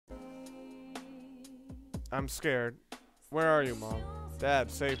I'm scared. Where are you, Mom? Dad,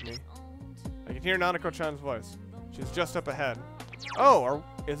 save me. I can hear Nanako-chan's voice. She's just up ahead. Oh,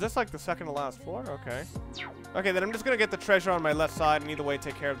 is this like the second to last floor? Okay. Okay, then I'm just gonna get the treasure on my left side and either way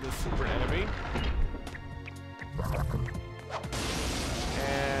take care of this super enemy.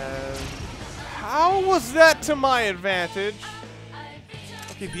 And how was that to my advantage?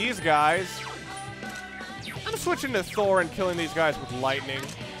 Okay, these guys. I'm switching to Thor and killing these guys with lightning.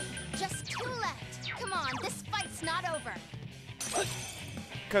 Just 2 left. Come on, this fight's not over.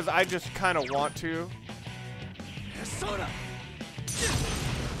 Because I just kind of want to. Persona.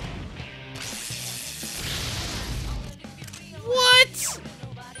 What?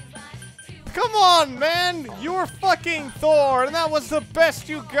 Come on, man! You were fucking Thor, and that was the best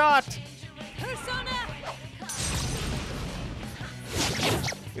you got! Persona!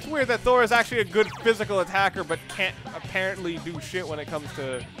 It's weird that Thor is actually a good physical attacker, but can't apparently do shit when it comes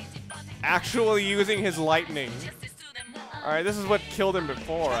to actually using his lightning. Alright, this is what killed him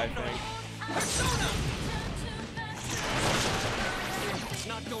before, I think.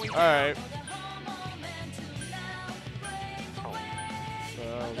 Alright. So,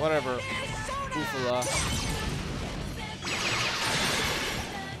 whatever. Oofala.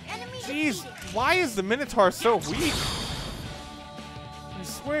 Jeez, why is the Minotaur so weak? I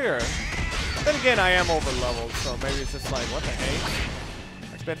swear. Then again, I am over leveled, so maybe it's just like, what the heck?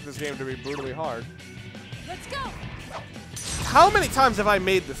 I expected this game to be brutally hard. Let's go. How many times have I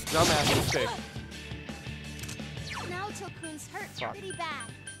made this dumbass mistake? Now Tokun's hurt pretty bad.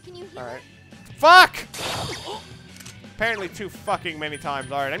 Can you heal? Alright. Fuck! Apparently too fucking many times.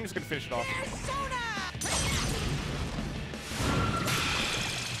 Alright, I'm just gonna finish it off.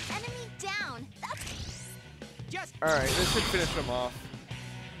 Enemy down. That's Alright, this should finish him off.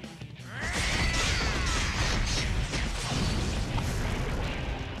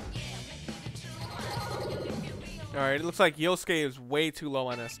 Alright, it looks like Yosuke is way too low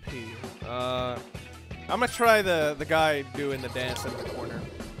on SP. I'm gonna try the guy doing the dance in the corner.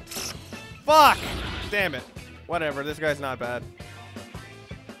 Fuck! Damn it. Whatever, this guy's not bad.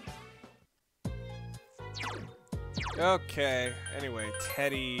 Okay, anyway,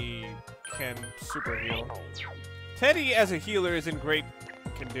 Teddy can super heal. Teddy as a healer is in great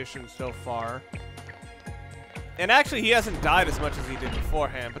condition so far. And actually, he hasn't died as much as he did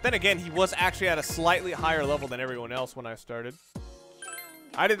beforehand. But then again, he was actually at a slightly higher level than everyone else when I started.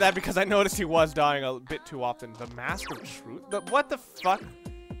 I did that because I noticed he was dying a bit too often. The Mask of Truth? What the fuck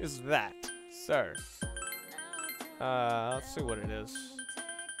is that, sir? Let's see what it is.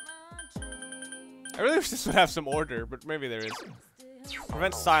 I really wish this would have some order, but maybe there is.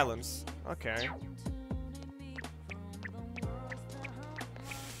 Prevent silence. Okay.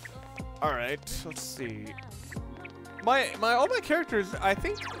 Alright, let's see. All my characters, I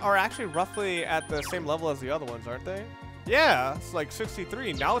think, are actually roughly at the same level as the other ones, aren't they? Yeah, it's like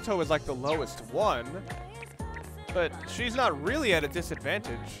 63. Naoto is like the lowest one. But she's not really at a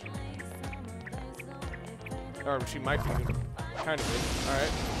disadvantage. Or she might be. Kind of is.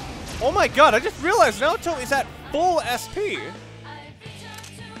 Alright. Oh my god, I just realized Naoto is at full SP. 2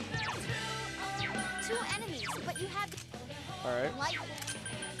 enemies, but you have Alright. lightning.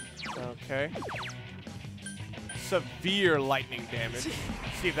 Okay. Severe lightning damage.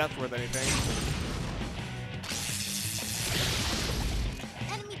 See if that's worth anything.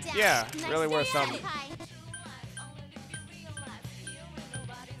 Enemy down. Yeah, Nice really worth stay something. high.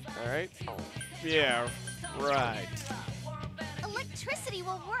 Alright. Yeah, right. Electricity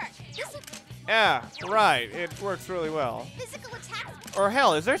will work. This is Yeah, right. It works really well. physical attack. Or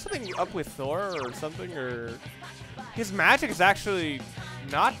hell, is there something up with Thor or something? Or his magic is actually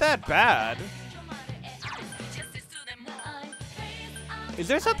not that bad. Is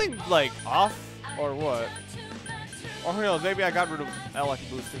there something like off or what? Or who knows? Maybe I got rid of Lucky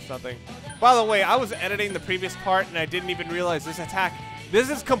Boost or something. By the way, I was editing the previous part and I didn't even realize this attack. This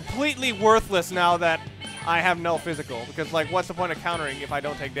is completely worthless now that I have no physical. Because, like, what's the point of countering if I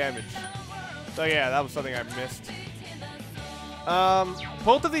don't take damage? So, yeah, that was something I missed.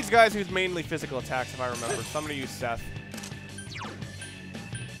 Both of these guys use mainly physical attacks, if I remember. So I'm going to use Seth.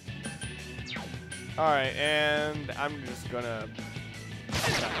 Alright, and I'm just going to...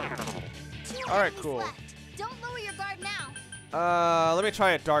 Alright, cool. Don't lower your guard now. Let me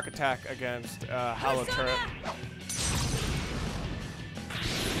try a dark attack against Hollow Turret.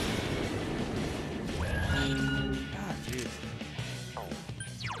 God, jeez.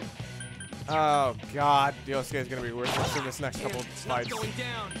 Oh god, Yosuke is gonna be worthless in this next couple of fights.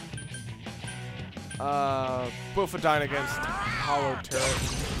 Bufadine against Hollow Turret.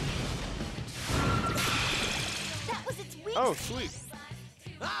 That was its weak Oh, sweet.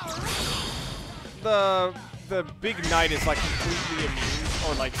 the big knight is like completely immune,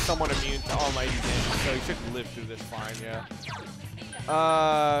 or like somewhat immune to almighty damage, so he should live through this fine, yeah.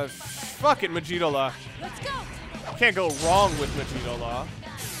 Fuck it, Vegeta. Let's go. Can't go wrong with Vegeta.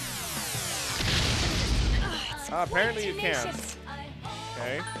 Apparently you can.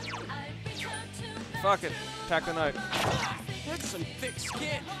 Okay. Fuck it. Attack the knight. That's some thick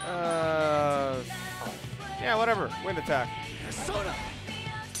skin. Yeah, whatever. Wind attack. Persona.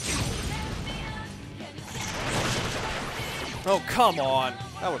 Oh, come on.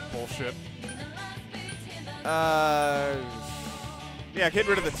 That was bullshit. Yeah, get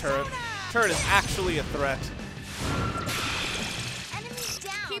rid of the turret. Turret is actually a threat. Enemies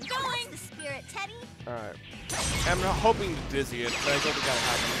down. Keep going. That's the spirit, Teddy. Alright. I'm hoping to dizzy it, but I don't think that'll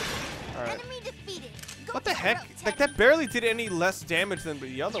happen. Alright. Enemy defeated. Go What the for heck? broke, Like, Teddy. that barely did any less damage than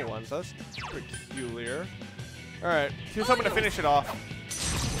the other ones. That's peculiar. Alright. Here's hoping to finish it off.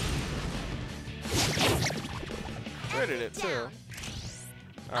 Critted it, too.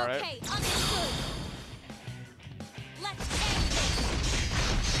 Alright. Okay, understood. Let's end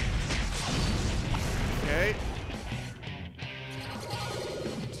Okay.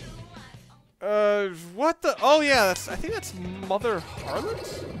 What the? Oh yeah, I think that's Mother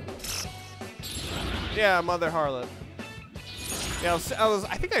Harlot? Yeah, Mother Harlot. Yeah,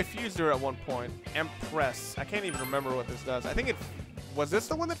 I think I fused her at one point. Empress. I can't even remember what this does. I think was this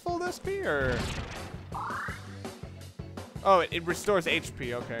the one that full SP, or? Oh, it restores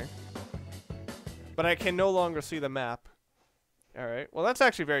HP, okay. But I can no longer see the map. Alright, well that's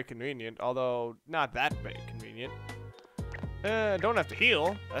actually very convenient, although not that very convenient. Don't have to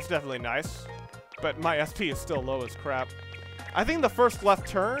heal, that's definitely nice. But my SP is still low as crap. I think the first left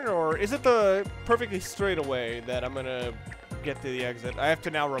turn, or is it the perfectly straight away that I'm gonna get to the exit? I have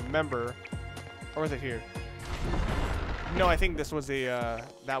to now remember, or is it here? No, I think this was the,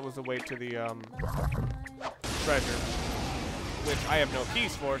 that was the way to the, treasure. Which I have no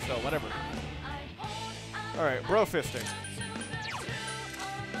keys for, so whatever. Alright, bro fisting.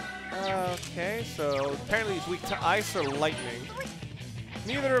 Okay, so apparently he's weak to ice or lightning.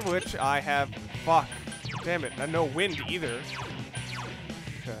 Neither of which I have. Fuck. Damn it, I have no wind either.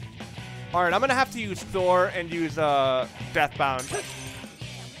 Alright, I'm gonna have to use Thor and use Deathbound.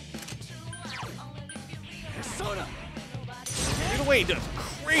 Persona. Either way, he does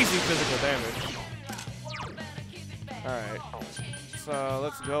crazy physical damage. Alright. So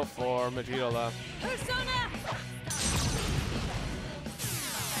let's go for Vegeta. Persona.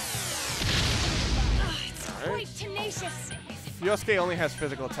 Quite tenacious. Yosuke only has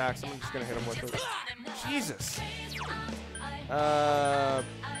physical attacks. I'm just gonna hit him with it. Jesus.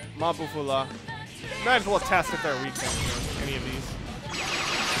 Mabufula. Might as well test if they're weak to any of these.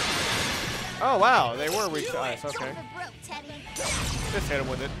 Oh wow, they were weak to ice. Okay. Go for broke, Teddy. Just hit him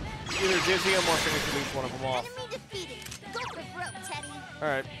with it. Either dizzy him or finish at least one of them off. Enemy defeated. Go for broke, Teddy.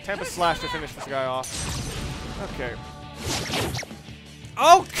 Alright, Tempest Slash to finish this guy off. Okay.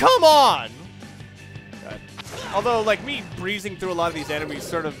 Oh, come on! God. Although, like, me breezing through a lot of these enemies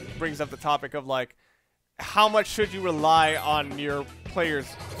sort of brings up the topic of, like, how much should you rely on your players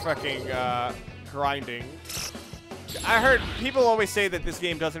fucking, grinding? I heard people always say that this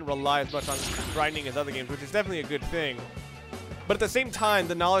game doesn't rely as much on grinding as other games, which is definitely a good thing. But at the same time,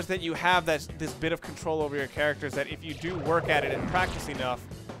 the knowledge that you have this bit of control over your characters, that if you do work at it and practice enough,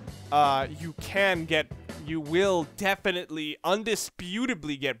 you will definitely,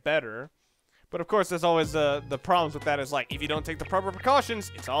 undisputably get better. But of course, there's always the problems with that is like, if you don't take the proper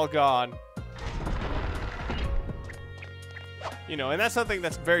precautions, it's all gone. You know, and that's something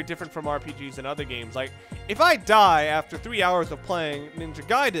that's very different from RPGs and other games. Like, if I die after 3 hours of playing Ninja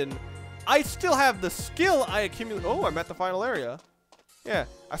Gaiden, I still have the skill I accumulated. Oh, I'm at the final area. Yeah,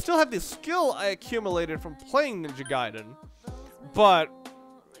 I still have the skill I accumulated from playing Ninja Gaiden. But,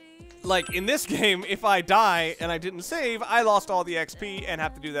 like, in this game, if I die and I didn't save, I lost all the XP and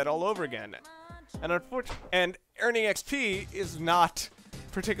have to do that all over again. And and earning XP is not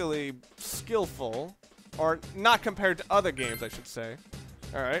particularly skillful, or not compared to other games, I should say.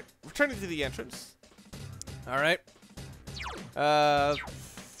 All right, returning to the entrance. All right. I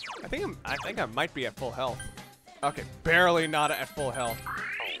think I might be at full health. Okay, barely not at full health.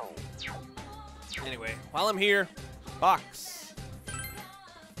 Anyway, while I'm here, box.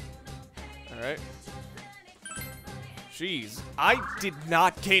 All right. Jeez, I did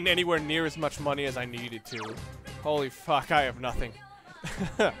not gain anywhere near as much money as I needed to. Holy fuck, I have nothing.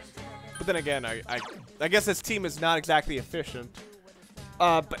 But then again, I guess this team is not exactly efficient.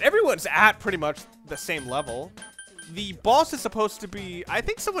 But everyone's at pretty much the same level. The boss is supposed to be, I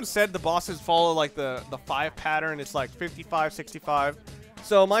think someone said the bosses follow like the 5 pattern. It's like 55, 65.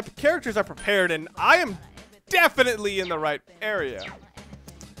 So my characters are prepared, and I am definitely in the right area.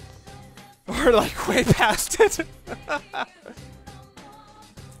 We're like way past it.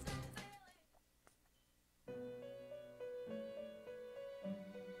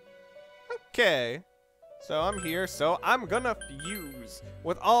 Okay. So I'm here, so I'm gonna fuse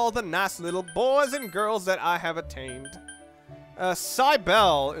with all the nice little boys and girls that I have attained.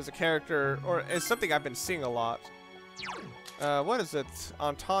 Cybele is a character, or is something I've been seeing a lot. What is it?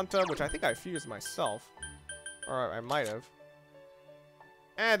 Entanta, which I think I fused myself. Or I might have.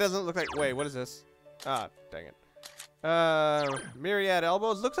 It doesn't look like... Wait, what is this? Ah, dang it. Myriad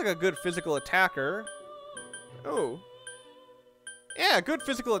Elbows. Looks like a good physical attacker. Oh. Yeah, good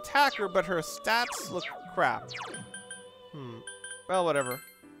physical attacker, but her stats look crap. Well, whatever.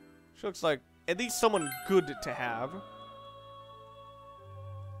 She looks like at least someone good to have.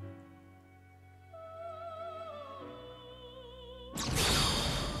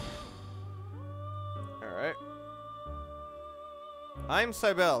 Alright. I'm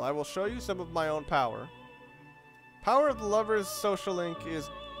Cybele. I will show you some of my own power. Power of the Lover's social link is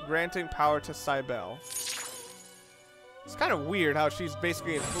granting power to Cybele. It's kind of weird how she's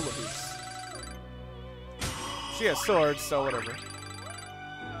basically in hula hoops. She has swords, so whatever.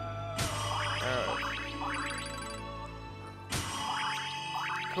 Alright.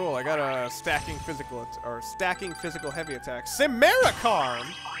 Cool, I got a stacking physical heavy attack. Simericarm!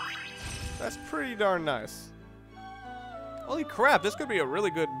 That's pretty darn nice. Holy crap, this could be a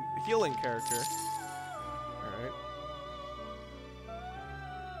really good healing character. Alright.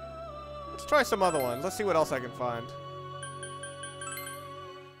 Let's try some other ones. Let's see what else I can find.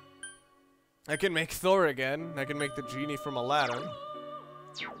 I can make Thor again. I can make the genie from Aladdin.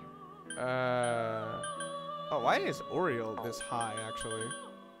 Oh, why is Oriel this high, actually?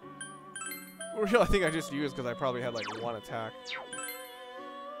 Oriel I think I just used because I probably had, like, one attack.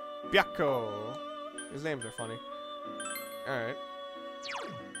 Byakko. His names are funny. Alright.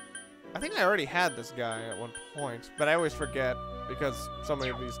 I think I already had this guy at one point, but I always forget because so many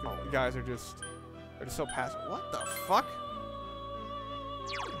of these guys are just so passive. What the fuck?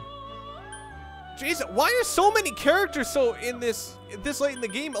 Jeez, why are so many characters so in this late in the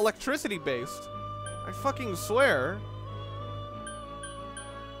game electricity based? I fucking swear.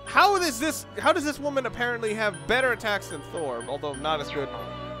 How does this woman apparently have better attacks than Thor, although not as good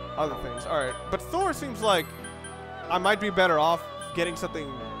other things? Alright, but Thor seems like I might be better off getting something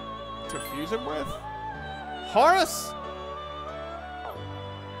to fuse him with. Horus?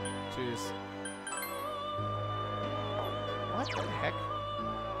 Jeez. What the heck?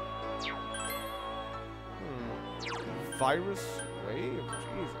 Virus wave?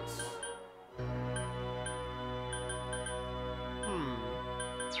 Jesus.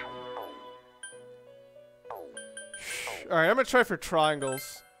 Alright, I'm gonna try for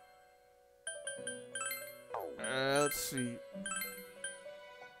triangles. Let's see.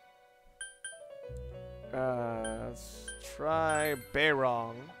 Let's try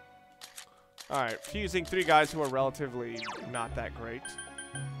Beirong. Alright, fusing 3 guys who are relatively not that great.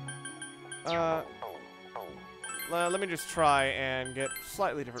 Let me just try and get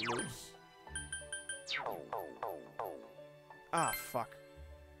slightly different moves. Ah, fuck.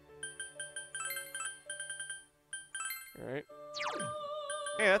 Alright.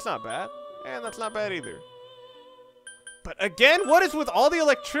 Hey, that's not bad. And that's not bad either. But again, what is with all the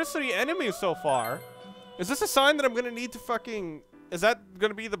electricity enemies so far? Is this a sign that I'm gonna need to fucking... Is that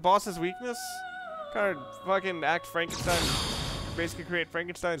gonna be the boss's weakness? Kind of fucking act Frankenstein... Basically create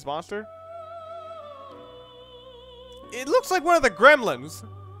Frankenstein's monster? It looks like one of the gremlins.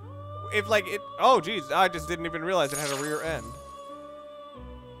 If like it... Oh, jeez. I just didn't even realize it had a rear end.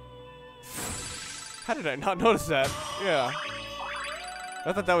 How did I not notice that? Yeah.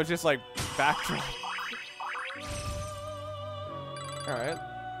 I thought that was just like backdrop. Alright.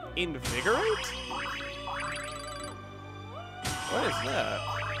 Invigorate? What is that?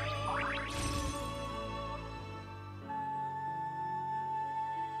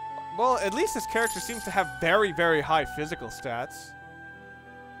 Well, at least this character seems to have very, very high physical stats.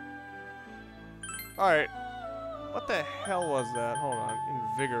 Alright. What the hell was that? Hold on.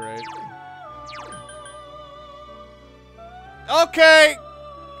 Invigorate. Okay!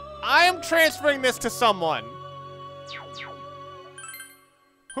 I am transferring this to someone.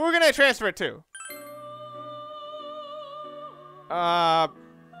 Who are gonna transfer it to?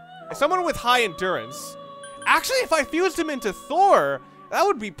 Someone with high endurance. Actually, if I fused him into Thor, that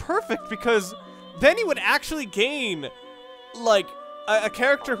would be perfect because then he would actually gain, like, a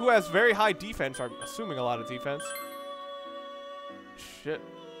character who has very high defense, or I'm assuming a lot of defense. Shit.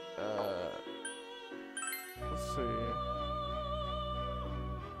 Let's see.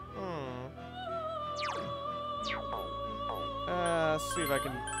 Let's see if I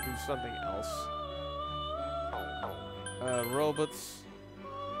can do something else. Robots.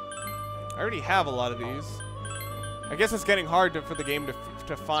 I already have a lot of these. I guess it's getting hard for the game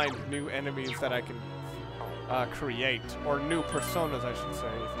to find new enemies that I can create, or new personas, I should say,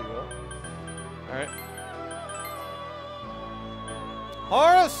 if you will. All right.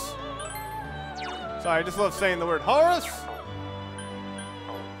 Horus! Sorry, I just love saying the word Horus.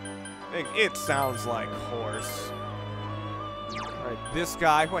 It sounds like horse. All right, this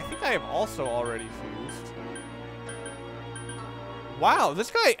guy, who I think I have also already fused. Wow,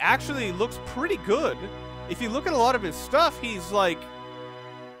 this guy actually looks pretty good. If you look at a lot of his stuff, he's like,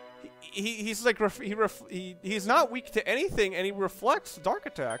 he's not weak to anything, and he reflects dark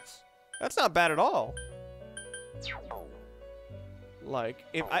attacks. That's not bad at all. Like,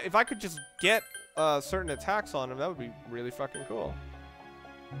 if I could just get certain attacks on him, that would be really fucking cool.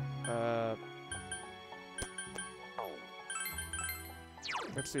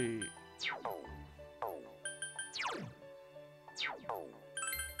 Let's see.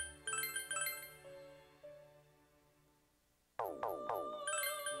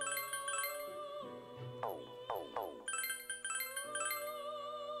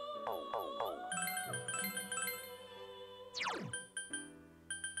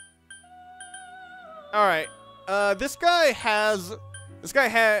 All right. This guy had.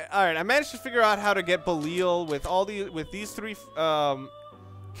 All right. I managed to figure out how to get Belial with these three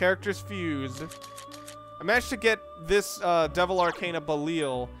characters fused. I managed to get this Devil Arcana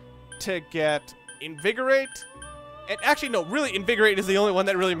Belial to get Invigorate. And actually, no, really, Invigorate is the only one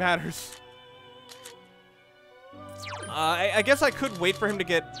that really matters. I guess I could wait for him to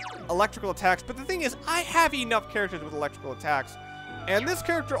get electrical attacks, but the thing is, I have enough characters with electrical attacks. And this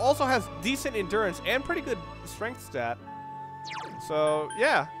character also has decent endurance and pretty good strength stat. So,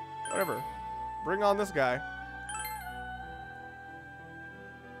 yeah, whatever. Bring on this guy.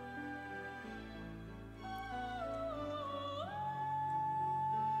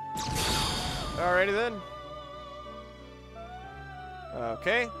 Alrighty then.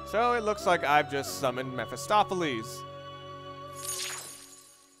 Okay, so it looks like I've just summoned Mephistopheles.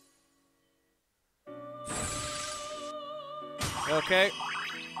 Okay.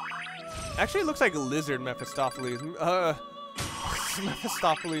 Actually, it looks like a lizard Mephistopheles.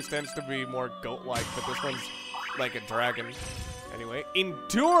 Mephistopheles tends to be more goat-like, but this one's like a dragon. Anyway,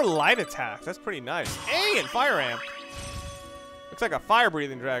 endure light attacks. That's pretty nice. Hey, and fire amp. Looks like a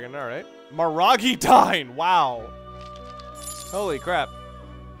fire-breathing dragon. All right. Maragi Dine. Wow. Holy crap.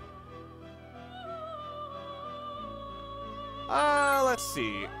 Let's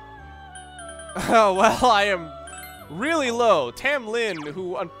see. Oh, well, I am really low. Tam Lin,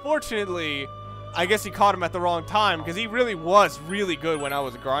 who unfortunately, I guess he caught him at the wrong time because he really was really good when I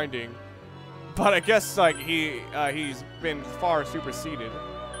was grinding. But I guess like he's been far superseded.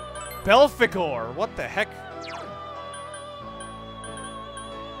 Belphegor, what the heck?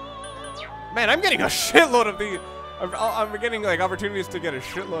 Man, I'm getting a shitload of these. I'm getting like opportunities to get a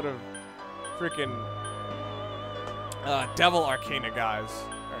shitload of freaking Devil Arcana guys.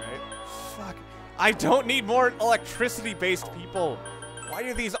 All right, fuck. I don't need more electricity-based people. Why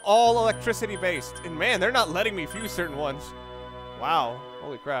are these all electricity-based? And man, they're not letting me fuse certain ones. Wow,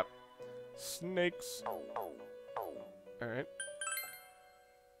 holy crap. Snakes. All right.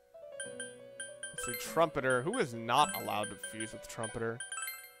 Let's see, Trumpeter. Who is not allowed to fuse with Trumpeter?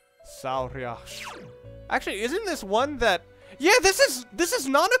 Sauriash. Actually, isn't this one that? Yeah, this is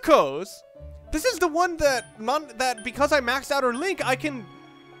Nanako's. This is the one that because I maxed out her link, I can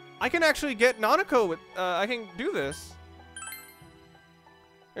actually get Nanako with. I can do this.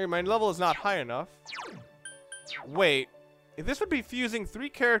 Hey, my level is not high enough. Wait, if this would be fusing 3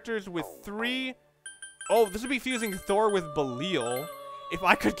 characters with 3. Oh, this would be fusing Thor with Belial. If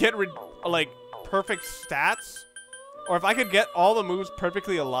I could get like perfect stats. Or if I could get all the moves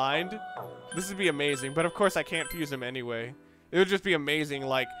perfectly aligned, this would be amazing. But of course, I can't fuse them anyway. It would just be amazing.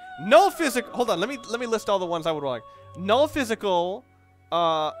 Like null physical. Hold on, let me list all the ones I would like. Null physical.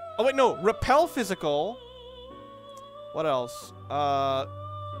 Oh wait, no. Repel physical. What else?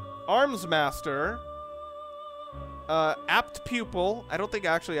 Arms master. Apt pupil. I don't think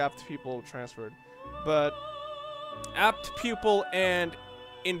actually apt pupil transferred, but apt pupil and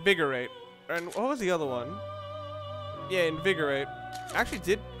invigorate. And what was the other one? Yeah, invigorate. Actually,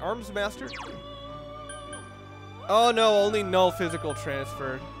 did arms master? Oh no, only null physical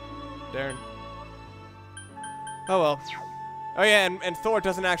transferred. Darn. Oh well. Oh yeah, and Thor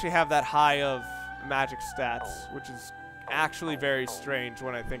doesn't actually have that high of magic stats, which is actually very strange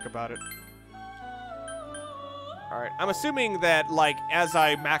when I think about it. Alright, I'm assuming that, like, as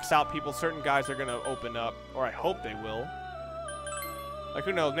I max out people, certain guys are gonna open up, or I hope they will. Like,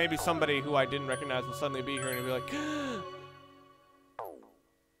 who knows? Maybe somebody who I didn't recognize will suddenly be here and be like,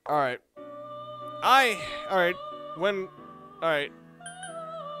 alright. Alright. Alright.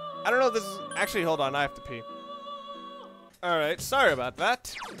 I don't know if this is... Actually, hold on. I have to pee. Alright, sorry about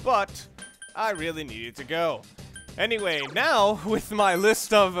that. But I really needed to go. Anyway, now, with my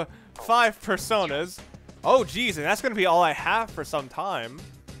list of 5 personas... Oh, geez, and that's going to be all I have for some time.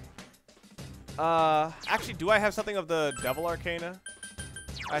 Actually, do I have something of the Devil Arcana?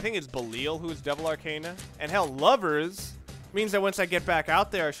 I think it's Belial who's Devil Arcana. And hell, Lovers means that once I get back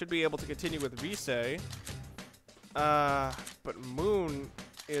out there, I should be able to continue with Risei. But Moon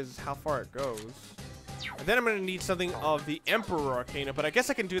is how far it goes. And then I'm going to need something of the Emperor Arcana, but I guess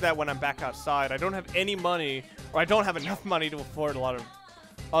I can do that when I'm back outside. I don't have any money, or I don't have enough money to afford a lot of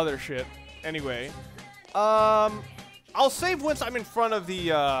other shit. Anyway, I'll save once I'm in front of the,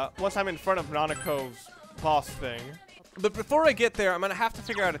 Nanako's boss thing. But before I get there, I'm gonna have to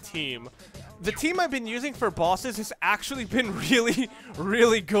figure out a team. The team I've been using for bosses has actually been really,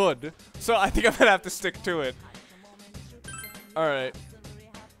 really good. So I think I'm gonna have to stick to it. Alright.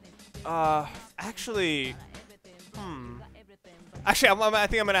 Actually, Actually, I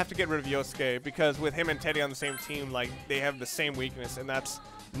think I'm gonna have to get rid of Yosuke, because with him and Teddy on the same team, like, they have the same weakness, and that's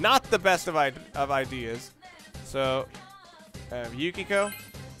not the best of ideas. So, Yukiko.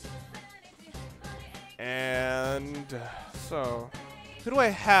 And, so, who do I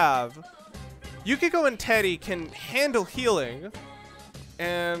have? Yukiko and Teddy can handle healing.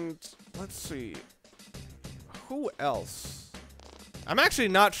 And, let's see. Who else? I'm actually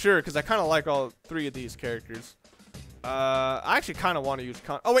not sure, because I kind of like all 3 of these characters. I actually kind of want to use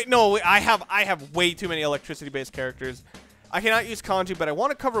oh wait, no, I have way too many electricity-based characters. I cannot use Kanji, but I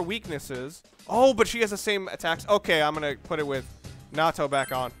want to cover weaknesses. Oh, but she has the same attacks. Okay, I'm gonna put it with Nato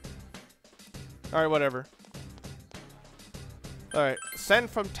back on. All right, whatever. All right,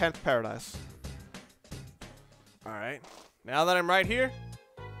 send from 10th Paradise. All right, now that I'm right here,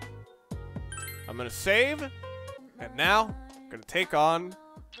 I'm gonna save, and now I'm gonna take on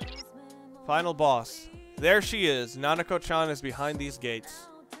final boss. There she is. Nanako-chan is behind these gates.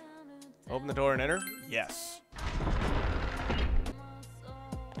 Open the door and enter? Yes.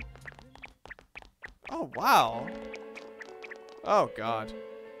 Oh, wow. Oh, God.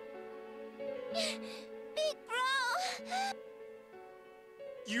 Big bro!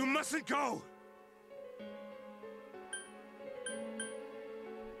 You mustn't go!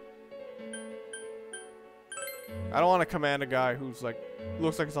 I don't want to command a guy who's like,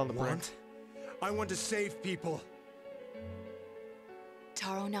 looks like he's on the brink. I want to save people.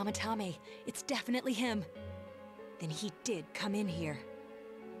 Taro Namatame, it's definitely him. Then he did come in here.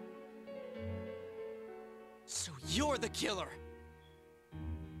 So you're the killer.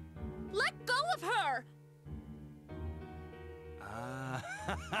 Let go of her!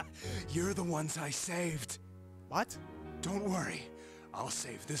 You're the ones I saved. What? Don't worry, I'll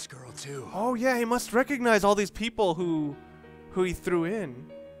save this girl too. Oh, yeah, he must recognize all these people who he threw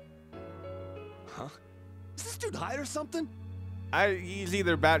in. Huh? Is this dude high or something? He's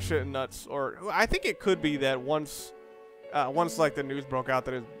either batshit nuts, or I think it could be that once like the news broke out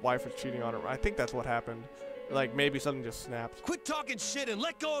that his wife was cheating on him. I think that's what happened. Like maybe something just snapped. Quit talking shit and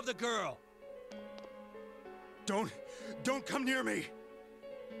let go of the girl. Don't come near me.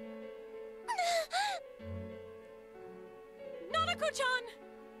 Nanako-chan!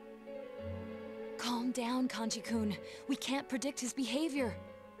 Calm down, Kanji-kun. We can't predict his behavior.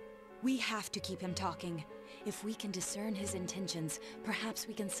 We have to keep him talking. If we can discern his intentions, perhaps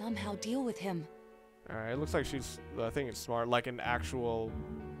we can somehow deal with him. Alright, it looks like she's, I think it's smart, like an actual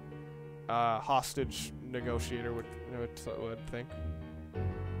hostage negotiator would think.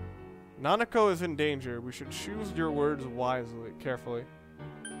 Nanako is in danger. We should choose your words wisely, carefully.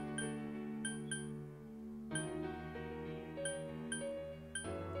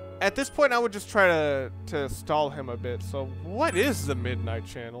 At this point, I would just try to stall him a bit. So, what is the Midnight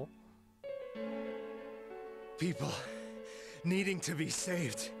Channel? People needing to be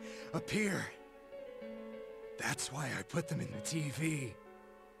saved appear. That's why I put them in the TV.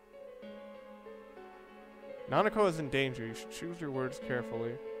 Nanako is in danger. You should choose your words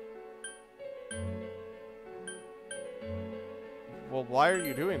carefully. Well, why are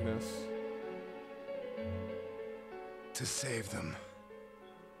you doing this? To save them.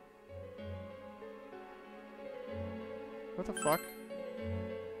 What the fuck?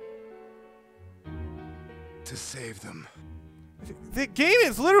 To save them. The game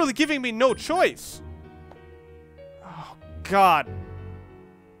is literally giving me no choice. Oh, God.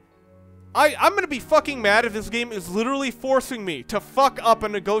 I'm gonna be fucking mad if this game is literally forcing me to fuck up a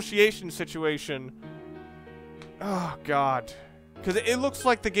negotiation situation. Oh, God. Because it looks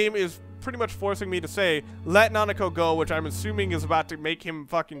like the game is pretty much forcing me to say, let Nanako go, which I'm assuming is about to make him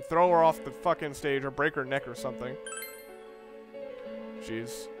fucking throw her off the fucking stage or break her neck or something.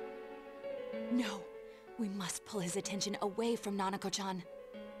 Jeez. No, we must pull his attention away from Nanako-chan.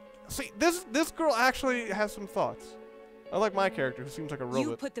 See, this girl actually has some thoughts. Unlike my character, who seems like a robot.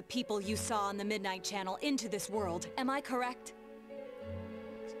 You put the people you saw on the Midnight Channel into this world, am I correct?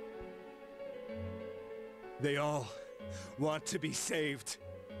 They all want to be saved.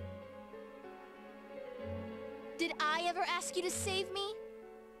 Did I ever ask you to save me?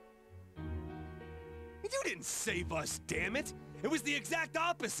 You didn't save us, damn it! It was the exact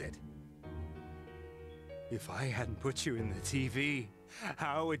opposite! If I hadn't put you in the TV,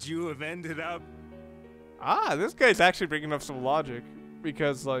 how would you have ended up? Ah, this guy's actually bringing up some logic.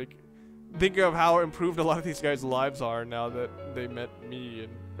 Because, like, think of how improved a lot of these guys' lives are now that they met me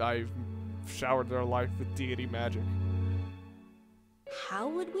and I've showered their life with deity magic. How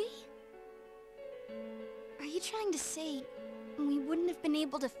would we? Are you trying to say we wouldn't have been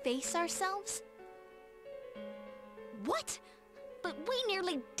able to face ourselves? What? But we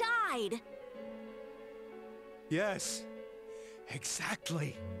nearly died! Yes,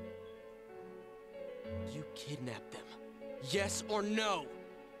 exactly. You kidnapped them. Yes or no?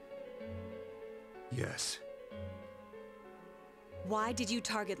 Yes. Why did you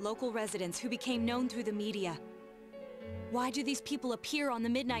target local residents who became known through the media? Why do these people appear on the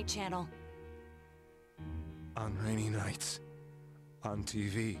Midnight Channel? On rainy nights, on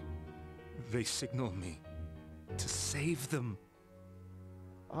TV, they signal me to save them.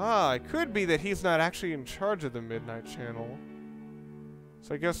 Ah, it could be that he's not actually in charge of the Midnight Channel.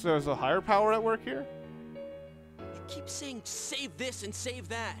 So I guess there's a higher power at work here? You keep saying save this and save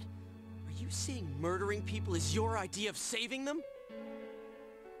that. Are you saying murdering people is your idea of saving them?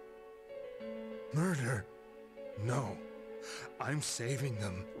 Murder? No. I'm saving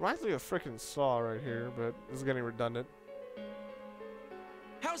them. Reminds me of frickin' Saw right here, but this is getting redundant.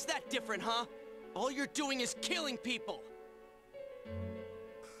 How's that different, huh? All you're doing is killing people.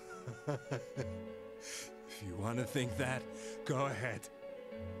 If you want to think that, go ahead.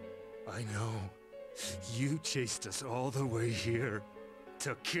 I know. You chased us all the way here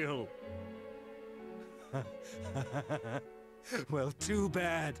to kill. Well, too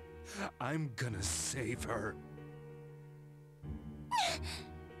bad. I'm gonna save her.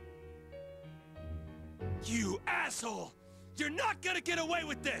 You asshole! You're not gonna get away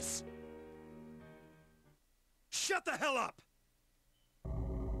with this! Shut the hell up!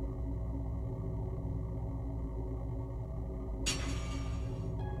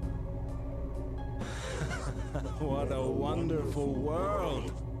 What a wonderful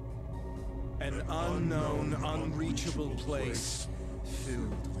world! An unknown, unreachable place,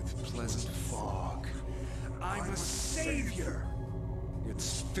 filled with pleasant fog. I'm a savior!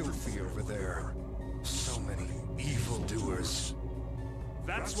 It's filthy over there. So many evildoers.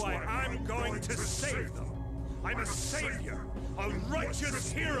 That's why I'm going to save them! I'm a savior! A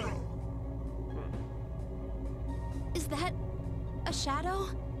righteous hero! Is that a shadow?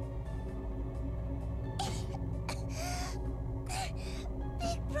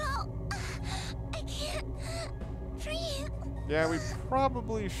 Big bro, I can't breathe. Yeah, we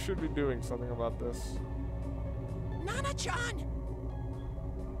probably should be doing something about this. Nana-chan!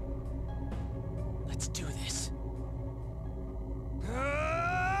 Let's do this.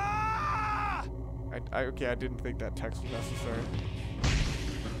 Okay, I didn't think that text was necessary.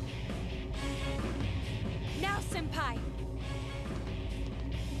 Now, Senpai!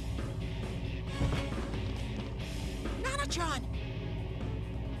 Nana-chan!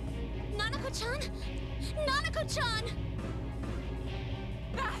 Nanako-chan? Nanako-chan!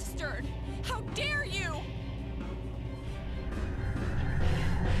 Bastard! How dare you!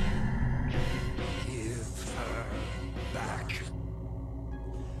 Give her back.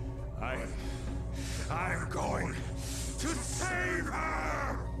 I'm going to save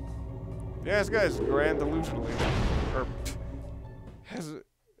her! Yeah, this guy's grand delusionally. Or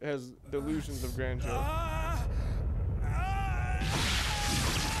has delusions of grandeur.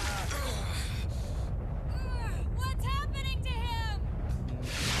 What's happening to him?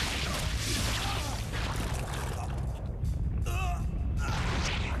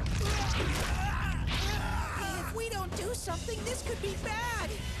 If we don't do something, this could be bad.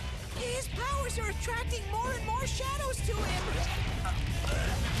 His powers are attracting more and more shadows to him.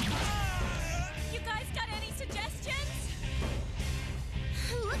 You guys got any suggestions?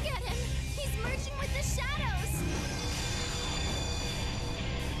 Look at him! He's merging with the shadows!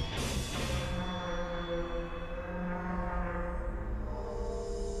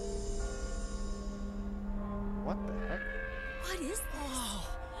 What the heck? What is this? Oh,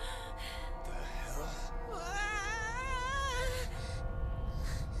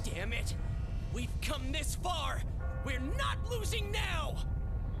 damn it! We've come this far! We're not losing now!